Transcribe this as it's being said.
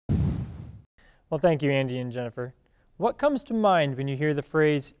Well, thank you, Andy and Jennifer. What comes to mind when you hear the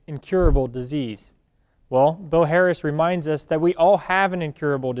phrase incurable disease? Well, Bill Harris reminds us that we all have an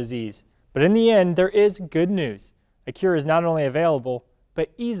incurable disease, but in the end, there is good news. A cure is not only available,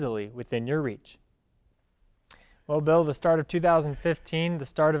 but easily within your reach. Well, Bill, the start of 2015, the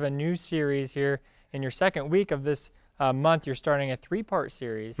start of a new series here. In your second week of this month, you're starting a three-part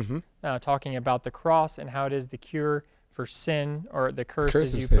series talking about the cross and how it is the cure for sin, or the curse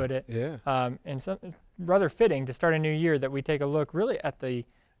as you put it. Yeah. And so, rather fitting to start a new year that we take a look really at the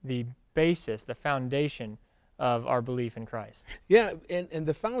basis, the foundation of our belief in Christ. Yeah, and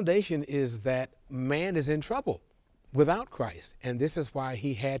the foundation is that man is in trouble without Christ, and this is why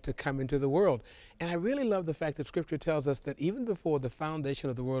he had to come into the world. And I really love the fact that Scripture tells us that even before the foundation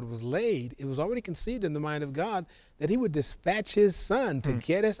of the world was laid, it was already conceived in the mind of God that he would dispatch his Son to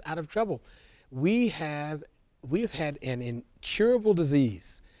get us out of trouble. We've had an incurable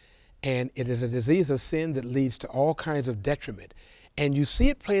disease, and it is a disease of sin that leads to all kinds of detriment. And you see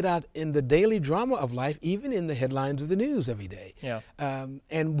it played out in the daily drama of life, even in the headlines of the news every day. Yeah.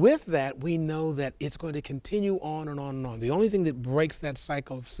 And with that, we know that it's going to continue on and on and on. The only thing that breaks that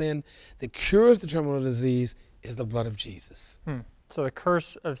cycle of sin, that cures the terminal disease, is the blood of Jesus. So the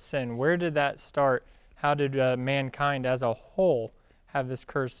curse of sin, where did that start? How did mankind as a whole have this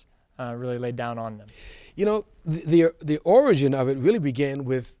curse really laid down on them? You know, the origin of it really began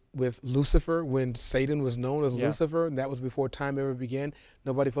with Lucifer, when Satan was known as Lucifer, and that was before time ever began.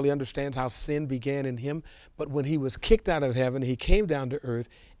 Nobody fully understands how sin began in him. But when he was kicked out of heaven, he came down to earth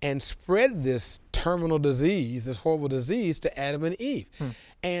and spread this terminal disease, this horrible disease, to Adam and Eve.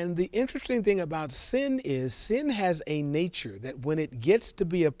 And the interesting thing about sin is sin has a nature that when it gets to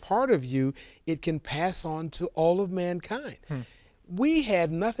be a part of you, it can pass on to all of mankind. We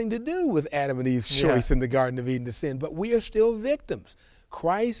had nothing to do with Adam and Eve's choice in the Garden of Eden to sin, but we are still victims.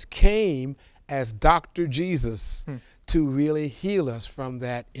 Christ came as Dr. Jesus to really heal us from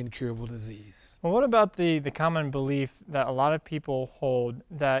that incurable disease. Well, what about the common belief that a lot of people hold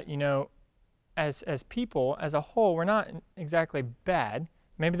that, you know, as people, as a whole, we're not exactly bad.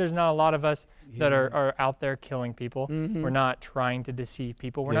 Maybe there's not a lot of us that are out there killing people. We're not trying to deceive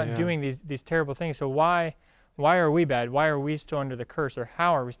people. We're not doing these terrible things. So why are we bad? Why are we still under the curse, or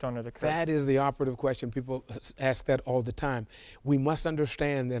how are we still under the curse? That is the operative question. People ask that all the time. We must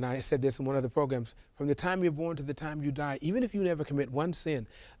understand, and I said this in one of the programs, from the time you're born to the time you die, even if you never commit one sin,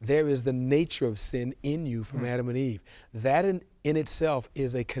 there is the nature of sin in you from Adam and Eve. That in itself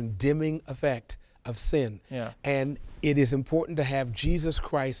is a condemning effect of sin. And it is important to have Jesus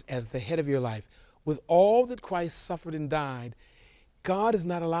Christ as the head of your life. With all that Christ suffered and died, God is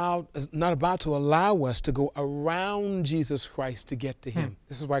not about to allow us to go around Jesus Christ to get to him.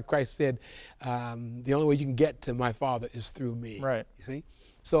 This is why Christ said, the only way you can get to my Father is through me. Right. You see?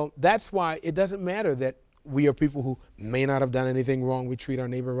 So that's why it doesn't matter that we are people who may not have done anything wrong. We treat our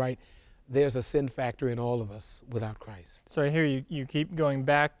neighbor right. There's a sin factor in all of us without Christ. So I hear you keep going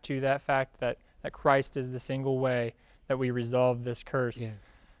back to that fact that Christ is the single way that we resolve this curse. Yes.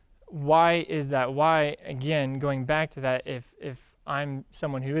 Why is that? Why, again, going back to that, if I'm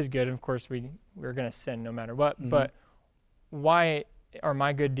someone who is good, and of course we're going to sin no matter what, but why are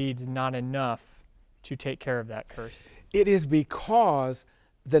my good deeds not enough to take care of that curse? It is because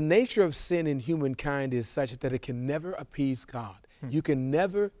the nature of sin in humankind is such that it can never appease God. You can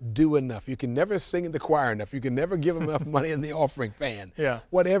never do enough. You can never sing in the choir enough. You can never give enough money in the offering pan.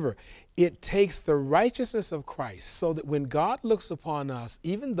 Whatever. It takes the righteousness of Christ so that when God looks upon us,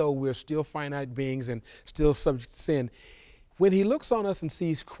 even though we're still finite beings and still subject to sin, when he looks on us and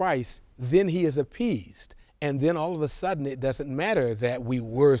sees Christ, then he is appeased. And then all of a sudden, it doesn't matter that we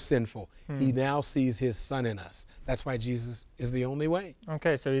were sinful. He now sees his Son in us. That's why Jesus is the only way.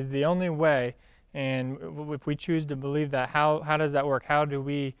 Okay, so he's the only way. And if we choose to believe that, how does that work? How do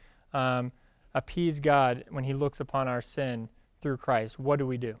we appease God when he looks upon our sin through Christ? What do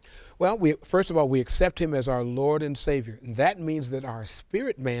we do? Well, first of all, we accept him as our Lord and Savior. And that means that our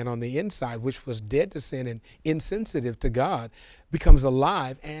spirit man on the inside, which was dead to sin and insensitive to God, becomes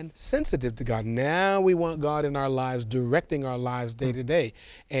alive and sensitive to God. Now we want God in our lives, directing our lives day to day.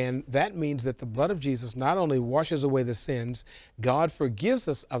 And that means that the blood of Jesus not only washes away the sins, God forgives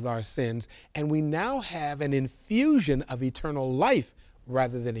us of our sins, and we now have an infusion of eternal life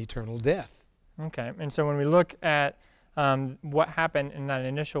rather than eternal death. Okay, and so when we look at what happened in that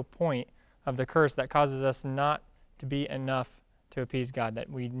initial point of the curse that causes us not to be enough to appease God, that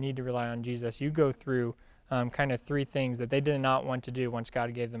we need to rely on Jesus, you go through kind of three things that they did not want to do once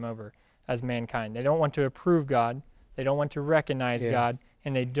God gave them over as mankind. They don't want to approve God, they don't want to recognize God,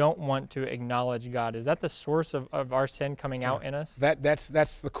 and they don't want to acknowledge God. Is that the source of our sin coming out in us? That's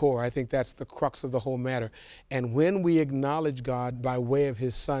the core. I think that's the crux of the whole matter. And when we acknowledge God by way of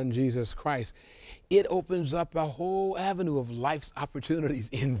his son, Jesus Christ, it opens up a whole avenue of life's opportunities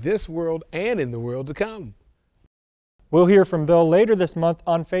in this world and in the world to come. We'll hear from Bill later this month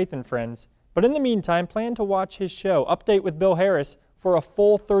on Faith and Friends. But in the meantime, plan to watch his show, Update with Bill Harris, for a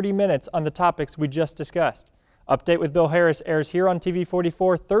full 30 minutes on the topics we just discussed. Update with Bill Harris airs here on TV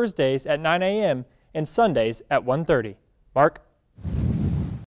 44 Thursdays at 9 a.m. and Sundays at 1:30. Mark?